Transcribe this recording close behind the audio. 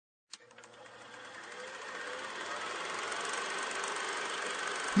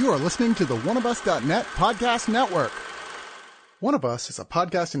You are listening to the oneofus.net podcast network. One of Us is a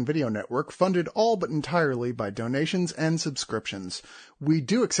podcast and video network funded all but entirely by donations and subscriptions. We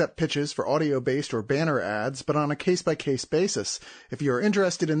do accept pitches for audio-based or banner ads, but on a case-by-case basis. If you are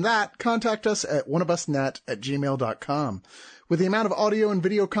interested in that, contact us at oneofusnet@gmail.com. With the amount of audio and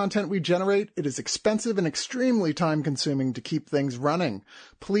video content we generate, it is expensive and extremely time-consuming to keep things running.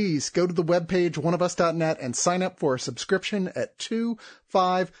 Please go to the webpage oneofus.net and sign up for a subscription at $2,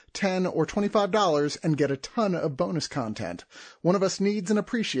 $5, $10, or $25 and get a ton of bonus content. One of Us needs and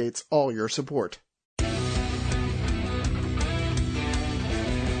appreciates all your support.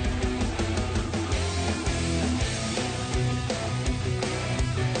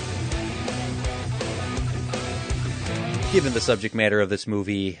 Given the subject matter of this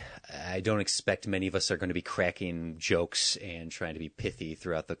movie, I don't expect many of us are going to be cracking jokes and trying to be pithy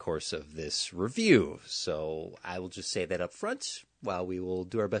throughout the course of this review. So I will just say that up front. While we will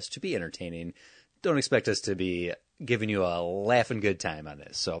do our best to be entertaining, don't expect us to be giving you a laughing good time on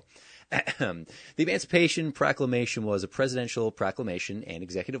this. So the Emancipation Proclamation was a presidential proclamation and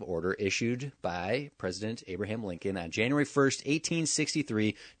executive order issued by President Abraham Lincoln on January 1st,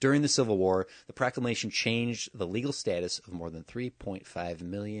 1863, during the Civil War. The proclamation changed the legal status of more than 3.5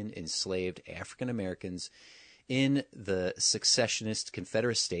 million enslaved African Americans in the secessionist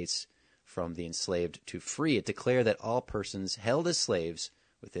Confederate States from the enslaved to free. It declared that all persons held as slaves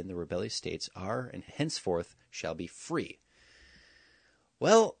within the rebellious states are and henceforth shall be free.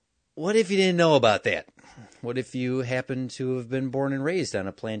 Well, what if you didn't know about that? What if you happen to have been born and raised on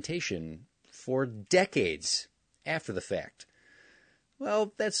a plantation for decades after the fact?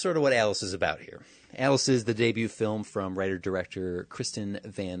 Well, that's sort of what Alice is about here. Alice is the debut film from writer-director Kristen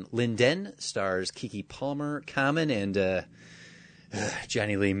Van Linden, stars Keke Palmer, Common, and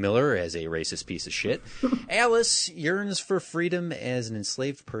Johnny Lee Miller as a racist piece of shit. Alice yearns for freedom as an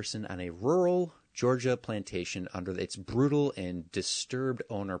enslaved person on a rural Georgia plantation under its brutal and disturbed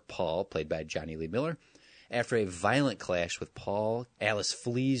owner, Paul, played by Johnny Lee Miller. After a violent clash with Paul, Alice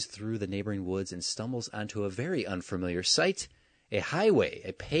flees through the neighboring woods and stumbles onto a very unfamiliar sight, a highway,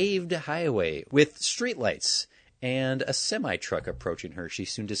 a paved highway with streetlights and a semi-truck approaching her. She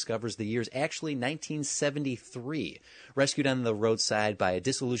soon discovers the year's actually 1973. Rescued on the roadside by a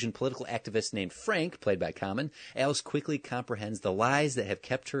disillusioned political activist named Frank, played by Common, Alice quickly comprehends the lies that have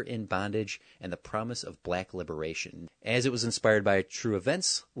kept her in bondage and the promise of black liberation. As it was inspired by true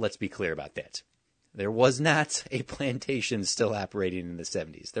events, let's be clear about that. There was not a plantation still operating in the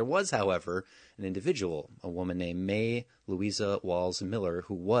 70s. There was, however, an individual, a woman named May Louisa Walls Miller,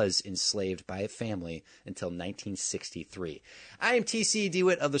 who was enslaved by a family until 1963. I am TC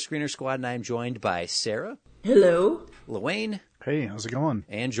DeWitt of the Screener Squad, and I am joined by Sarah. Hello. Luane. Hey, how's it going?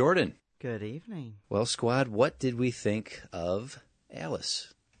 And Jordan. Good evening. Well, Squad, what did we think of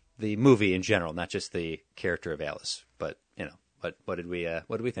Alice? The movie in general, not just the character of Alice, but, you know. What did we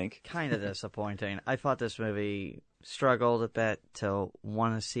think? Kind of disappointing. I thought this movie struggled a bit to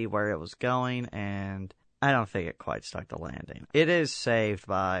want to see where it was going, and I don't think it quite stuck the landing. It is saved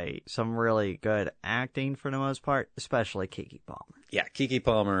by some really good acting for the most part, especially Keke Palmer. Yeah, Keke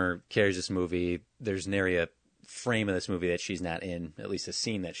Palmer carries this movie. There's nary a frame of this movie that she's not in, at least a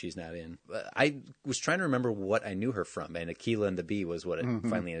scene that she's not in. I was trying to remember what I knew her from, and Akeelah and the Bee was what it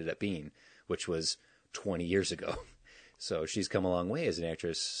finally ended up being, which was 20 years ago. So she's come a long way as an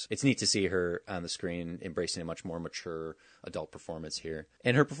actress. It's neat to see her on the screen embracing a much more mature adult performance here.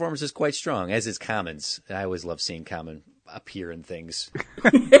 And her performance is quite strong, as is Common's. I always love seeing Common appear in things.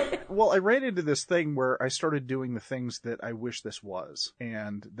 Well, I ran into this thing where I started doing the things that I wish this was.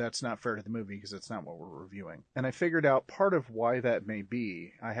 And that's not fair to the movie because it's not what we're reviewing. And I figured out part of why that may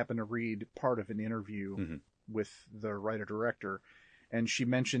be. I happened to read part of an interview with the writer-director. And she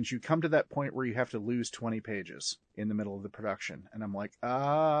mentions you come to that point where you have to lose 20 pages in the middle of the production. And I'm like,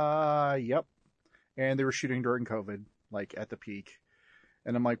 yep. And they were shooting during COVID, like at the peak.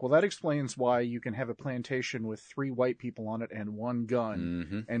 And I'm like, well, that explains why you can have a plantation with 3 white people on it and 1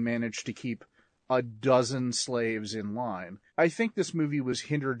 gun and manage to keep a dozen slaves in line. I think this movie was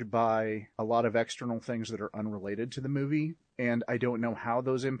hindered by a lot of external things that are unrelated to the movie. And I don't know how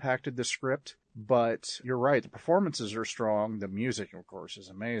those impacted the script. But you're right, the performances are strong. The music, of course, is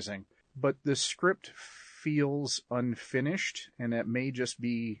amazing. But the script feels unfinished, and that may just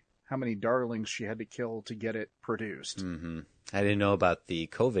be how many darlings she had to kill to get it produced. I didn't know about the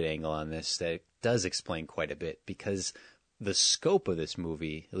COVID angle on this. That does explain quite a bit, because the scope of this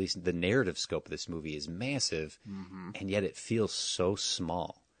movie, at least the narrative scope of this movie, is massive, and yet it feels so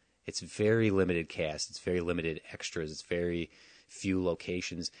small. It's very limited cast. It's very limited extras. It's very few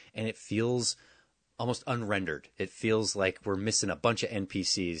locations, and it feels almost unrendered. It feels like we're missing a bunch of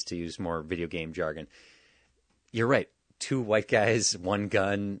NPCs, to use more video game jargon. You're right. 2 white guys, 1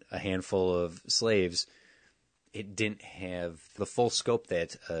 gun, a handful of slaves. It didn't have the full scope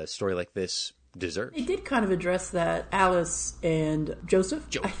that a story like this deserves. He did kind of address that, Alice and Joseph.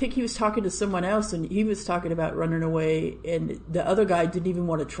 I think he was talking to someone else, and he was talking about running away, and the other guy didn't even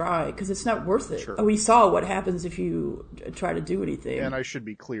want to try because it's not worth it. Sure. We saw what happens if you try to do anything. And I should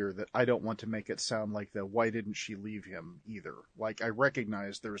be clear that I don't want to make it sound like why didn't she leave him either. Like, I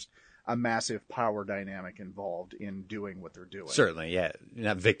recognize there's a massive power dynamic involved in doing what they're doing. Certainly, yeah.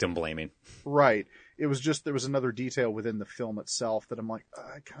 Not victim blaming. Right. It was just, there was another detail within the film itself that I'm like,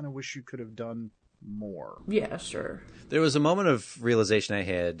 I kind of wish you could have done more. Yeah, sure. There was a moment of realization I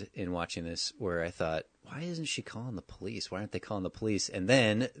had in watching this where I thought, why isn't she calling the police? Why aren't they calling the police? And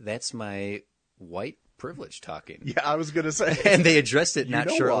then that's my white privilege talking. Yeah, I was going to say. And they addressed it not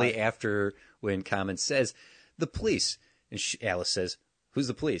know shortly why. after when Common says, the police. And Alice says, who's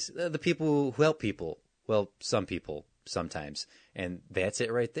the police? The people who help people. Well, some people, sometimes. And that's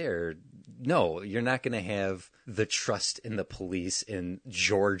it right there. No, you're not going to have the trust in the police in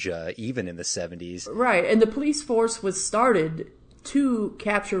Georgia, even in the 70s. Right, and the police force was started to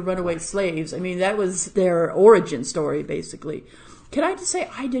capture runaway slaves. I mean, that was their origin story, basically. Can I just say,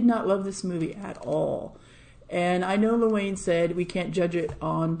 I did not love this movie at all. And I know Luane said we can't judge it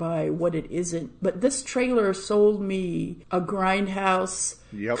on by what it isn't, but this trailer sold me a grindhouse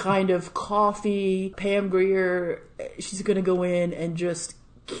kind of coffee. Pam Grier, she's going to go in and just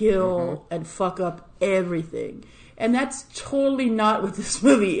kill and fuck up everything. And that's totally not what this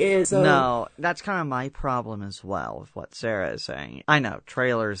movie is. So. No, that's kind of my problem as well with what Sarah is saying. I know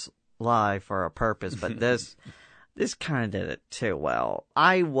trailers lie for a purpose, but this kind of did it too well.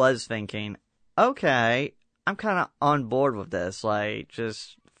 I was thinking, okay, I'm kind of on board with this, like,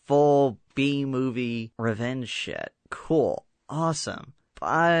 just full B-movie revenge shit. Cool. Awesome.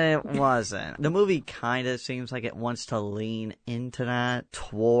 But it wasn't. The movie kind of seems like it wants to lean into that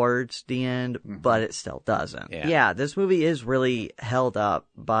towards the end, but it still doesn't. Yeah, this movie is really held up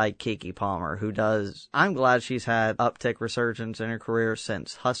by Keke Palmer, who does... I'm glad she's had uptick resurgence in her career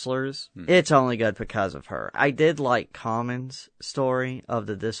since Hustlers. It's only good because of her. I did like Common's story of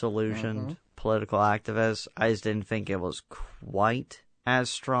the disillusioned political activist. I just didn't think it was quite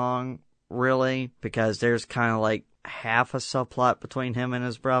as strong, really, because there's kind of like half a subplot between him and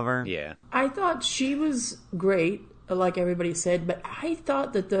his brother. Yeah. I thought she was great, like everybody said, but I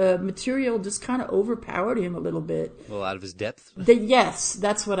thought that the material just kind of overpowered him a little bit. A little out of his depth. Yes,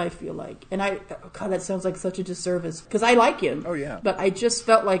 that's what I feel like. And God, that sounds like such a disservice, because I like him. Oh, yeah. But I just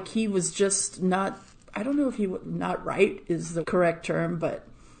felt like he was just not, I don't know if not right is the correct term, but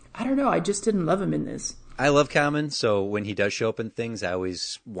I don't know, I just didn't love him in this. I love Common, so when he does show up in things, I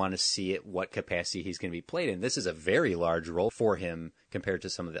always want to see it, what capacity he's going to be played in. This is a very large role for him compared to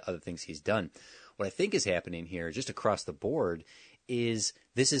some of the other things he's done. What I think is happening here, just across the board, is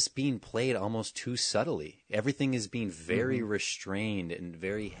this is being played almost too subtly. Everything is being very restrained and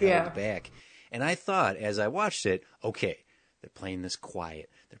very held back. And I thought, as I watched it, okay, they're playing this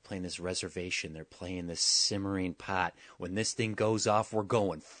quiet. They're playing this reservation. They're playing this simmering pot. When this thing goes off, we're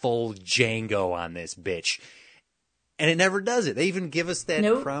going full Django on this bitch. And it never does it. They even give us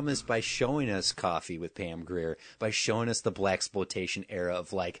that promise by showing us Coffee with Pam Grier, by showing us the blaxploitation era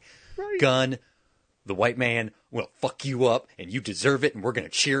of like, gun, the white man will fuck you up and you deserve it and we're going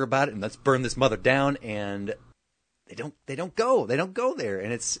to cheer about it and let's burn this mother down. And they don't go there.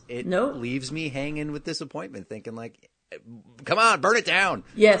 And it leaves me hanging with disappointment, thinking like, come on, burn it down.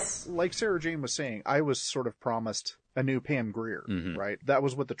 Yes. Like Sarah Jane was saying, I was sort of promised a new Pam Grier, right? That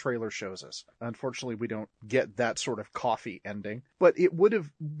was what the trailer shows us. Unfortunately, we don't get that sort of Coffee ending. But it would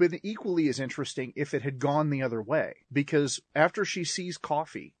have been equally as interesting if it had gone the other way. Because after she sees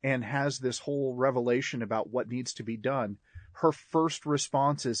Coffee and has this whole revelation about what needs to be done, her first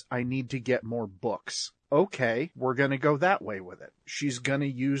response is, I need to get more books. Okay, we're going to go that way with it. She's going to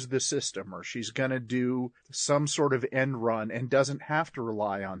use the system, or she's going to do some sort of end run and doesn't have to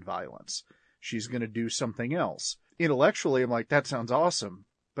rely on violence. She's going to do something else. Intellectually, I'm like, that sounds awesome,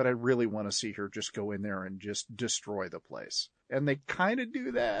 but I really want to see her just go in there and just destroy the place. And they kind of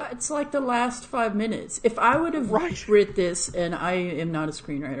do that. It's like the last 5 minutes. If I would have written this, and I am not a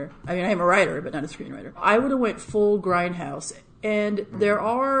screenwriter. I mean, I am a writer, but not a screenwriter. I would have went full Grindhouse. And there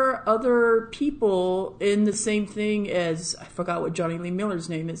are other people in the same thing as, I forgot what Johnny Lee Miller's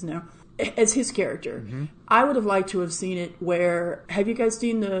name is now, as his character. I would have liked to have seen it where, have you guys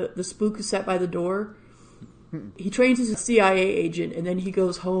seen the Spook Who Sat by the Door? He trains as a CIA agent, and then he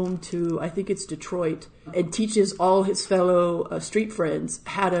goes home to, I think it's Detroit, and teaches all his fellow street friends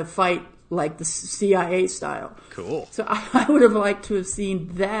how to fight like the CIA style. Cool. So I would have liked to have seen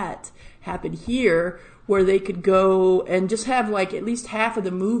that happen here, where they could go and just have like at least half of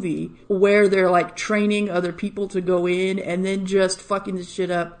the movie where they're like training other people to go in and then just fucking the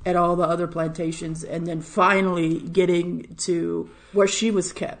shit up at all the other plantations and then finally getting to where she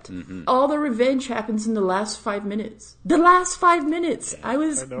was kept. Mm-hmm. All the revenge happens in the last 5 minutes. The last 5 minutes. I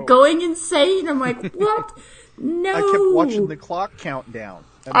was going insane. I'm like, what? No. I kept watching the clock count down.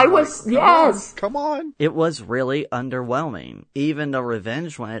 I was, yes. Come on. It was really underwhelming. Even the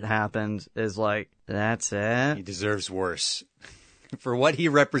revenge when it happened is like, that's it. He deserves worse. For what he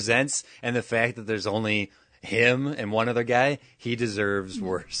represents and the fact that there's only him and one other guy, he deserves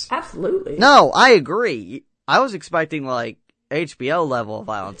worse. Absolutely. No, I agree. I was expecting like HBO level of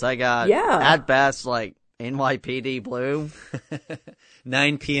violence. I got, at best, like NYPD Blue.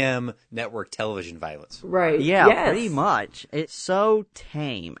 9 p.m. network television violence. Right. Yeah, yes. pretty much. It's so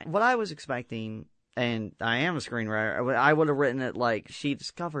tame. What I was expecting, and I am a screenwriter, I would have written it like she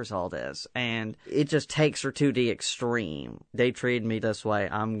discovers all this, and it just takes her to the extreme. They treated me this way.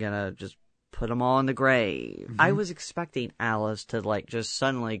 I'm gonna just put them all in the grave. Mm-hmm. I was expecting Alice to like just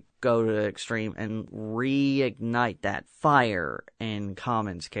suddenly go to the extreme and reignite that fire in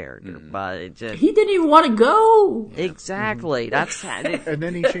Common's character, but it just... He didn't even want to go! Exactly, that's... And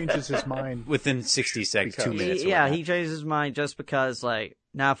then he changes his mind. Within 60 seconds, 2 minutes. Yeah, he changes his mind just because, like,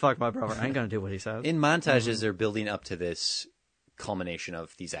 nah, fuck my brother, I ain't gonna do what he says. In montages, they're building up to this culmination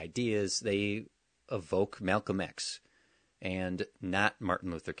of these ideas. They evoke Malcolm X and not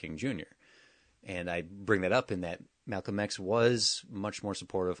Martin Luther King Jr., and I bring that up in that Malcolm X was much more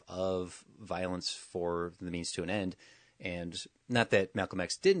supportive of violence for the means to an end. And not that Malcolm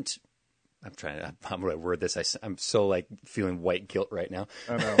X didn't. I'm going to word this. I'm so like feeling white guilt right now.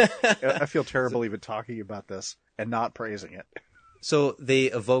 I know. I feel terrible even talking about this and not praising it. So they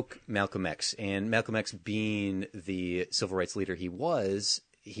evoke Malcolm X, and Malcolm X being the civil rights leader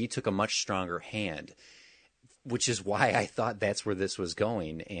he took a much stronger hand. Which is why I thought that's where this was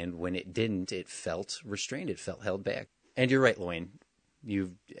going. And when it didn't, it felt restrained. It felt held back. And you're right, Loane.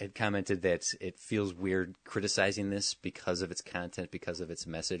 You had commented that it feels weird criticizing this because of its content, because of its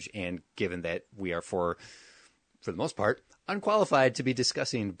message. And given that we are, for the most part, unqualified to be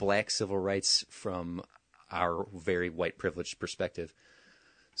discussing black civil rights from our very white privileged perspective.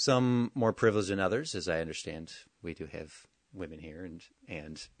 Some more privileged than others, as I understand. We do have women here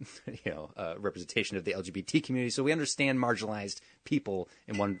and representation of the LGBT community, so we understand marginalized people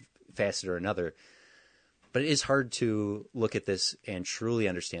in one facet or another. But it is hard to look at this and truly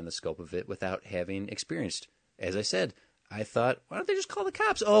understand the scope of it without having experienced. As I said, I thought, why don't they just call the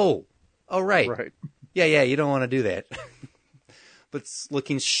cops? Oh, right. Yeah, you don't want to do that. But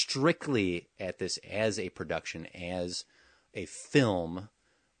looking strictly at this as a production, as a film,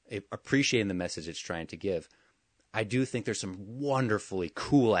 appreciating the message it's trying to give, I do think there's some wonderfully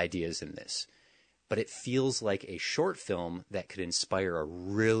cool ideas in this, but it feels like a short film that could inspire a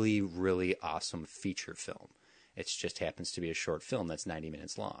really, really awesome feature film. It just happens to be a short film that's 90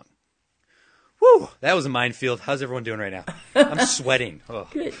 minutes long. Woo! That was a minefield. How's everyone doing right now? I'm sweating. Oh.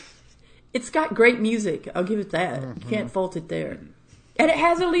 Good. It's got great music. I'll give it that. You can't fault it there. And it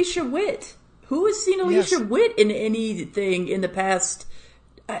has Alicia Witt. Who has seen Alicia Witt in anything in the past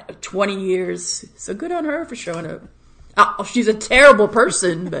 20 years? So good on her for showing up. Oh, she's a terrible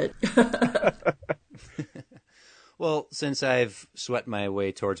person, but... Well, since I've sweat my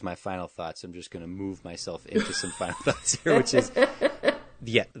way towards my final thoughts, I'm just going to move myself into some final thoughts here, which is...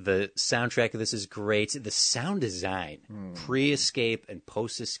 Yeah, the soundtrack of this is great. The sound design, pre-escape and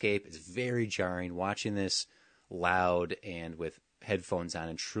post-escape, is very jarring. Watching this loud and with headphones on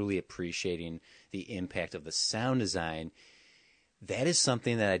and truly appreciating the impact of the sound design, that is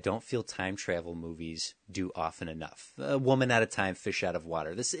something that I don't feel time travel movies do often enough. A woman out of time, fish out of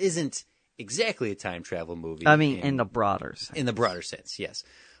water. This isn't exactly a time travel movie. I mean, in the broader sense. In the broader sense, yes.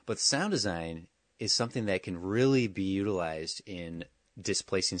 But sound design is something that can really be utilized in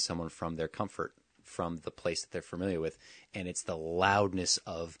displacing someone from their comfort, from the place that they're familiar with. And it's the loudness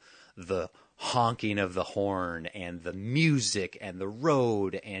of the honking of the horn and the music and the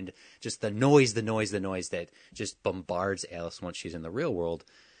road and just the noise that just bombards Alice once she's in the real world.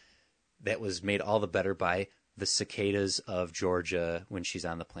 That was made all the better by the cicadas of Georgia when she's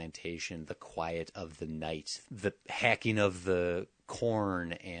on the plantation, the quiet of the night, the hacking of the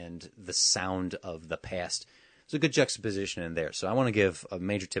corn, and the sound of the past. There's a good juxtaposition in there. So I want to give a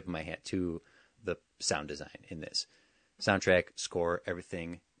major tip of my hat to the sound design in this. Soundtrack, score,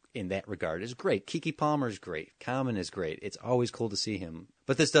 everything in that regard is great. Keke Palmer is great. Common is great. It's always cool to see him.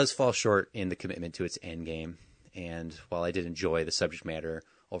 But this does fall short in the commitment to its end game. And while I did enjoy the subject matter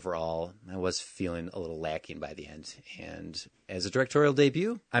overall, I was feeling a little lacking by the end. And as a directorial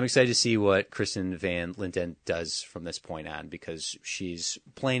debut, I'm excited to see what Kristen Van Linden does from this point on, because she's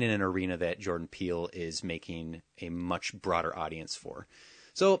playing in an arena that Jordan Peele is making a much broader audience for.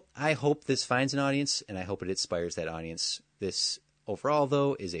 So I hope this finds an audience, and I hope it inspires that audience. This overall,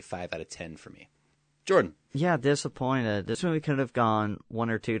 though, is a 5 out of 10 for me. Jordan. Yeah, disappointed. This movie could have gone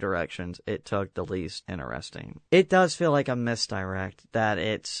one or two directions. It took the least interesting. It does feel like a misdirect, that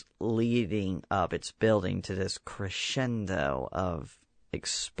it's leading up, it's building to this crescendo of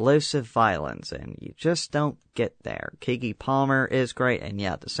explosive violence, and you just don't get there. Keke Palmer is great, and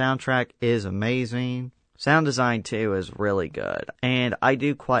yeah, the soundtrack is amazing. Sound design, too, is really good. And I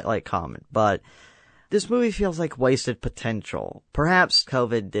do quite like Common, but this movie feels like wasted potential. Perhaps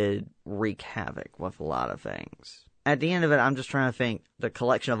COVID did wreak havoc with a lot of things. At the end of it, I'm just trying to think the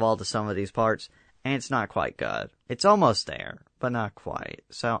collection of all the sum of these parts, and it's not quite good. It's almost there, but not quite.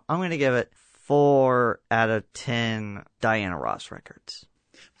 So I'm going to give it 4 out of 10 Diana Ross records.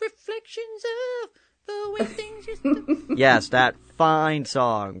 Reflections of the way things used to... Yes, that fine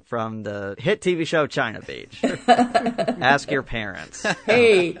song from the hit TV show China Beach. Ask your parents.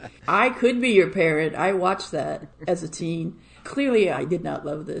 Hey, I could be your parent. I watched that as a teen. Clearly, I did not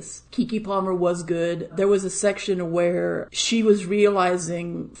love this. Keke Palmer was good. There was a section where she was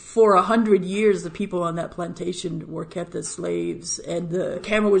realizing for 100 years the people on that plantation were kept as slaves, and the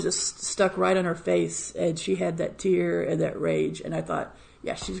camera was just stuck right on her face, and she had that tear and that rage, and I thought,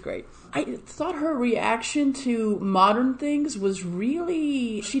 yeah, she's great. I thought her reaction to modern things was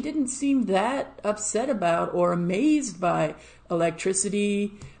really, she didn't seem that upset about or amazed by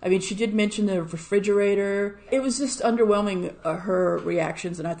electricity. I mean, she did mention the refrigerator. It was just underwhelming, her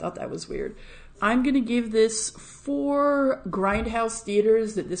reactions, and I thought that was weird. I'm going to give this 4 grindhouse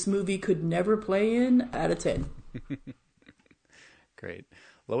theaters that this movie could never play in out of 10. Great.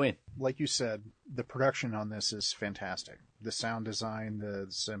 Lowen. Like you said, the production on this is fantastic. The sound design, the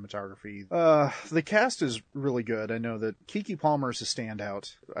cinematography. The cast is really good. I know that Keke Palmer is a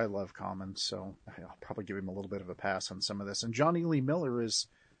standout. I love Common, so I'll probably give him a little bit of a pass on some of this. And Johnny Lee Miller is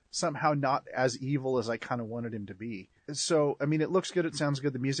somehow not as evil as I kind of wanted him to be. So, I mean, it looks good. It sounds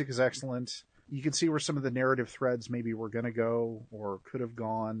good. The music is excellent. You can see where some of the narrative threads maybe were going to go or could have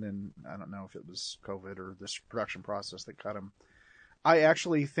gone. And I don't know if it was COVID or this production process that cut him. I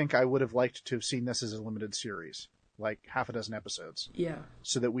actually think I would have liked to have seen this as a limited series, like half a dozen episodes. Yeah.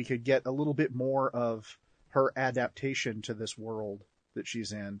 So that we could get a little bit more of her adaptation to this world that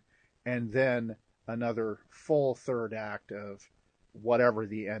she's in, and then another full third act of whatever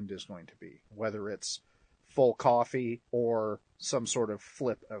the end is going to be, whether it's full coffee or some sort of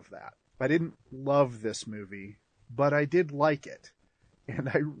flip of that. I didn't love this movie, but I did like it. And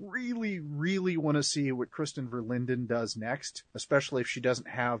I really, really want to see what Kristen Verlinden does next, especially if she doesn't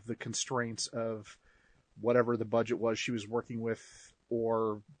have the constraints of whatever the budget was she was working with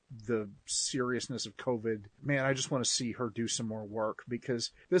or the seriousness of COVID. Man, I just want to see her do some more work,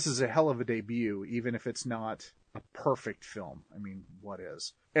 because this is a hell of a debut, even if it's not a perfect film. I mean, what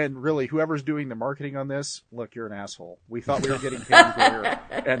is? And really, whoever's doing the marketing on this, look, you're an asshole. We thought we were getting paid here,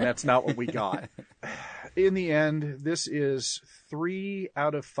 and that's not what we got. In the end, this is 3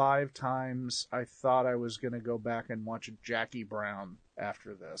 out of 5 times I thought I was going to go back and watch Jackie Brown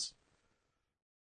after this.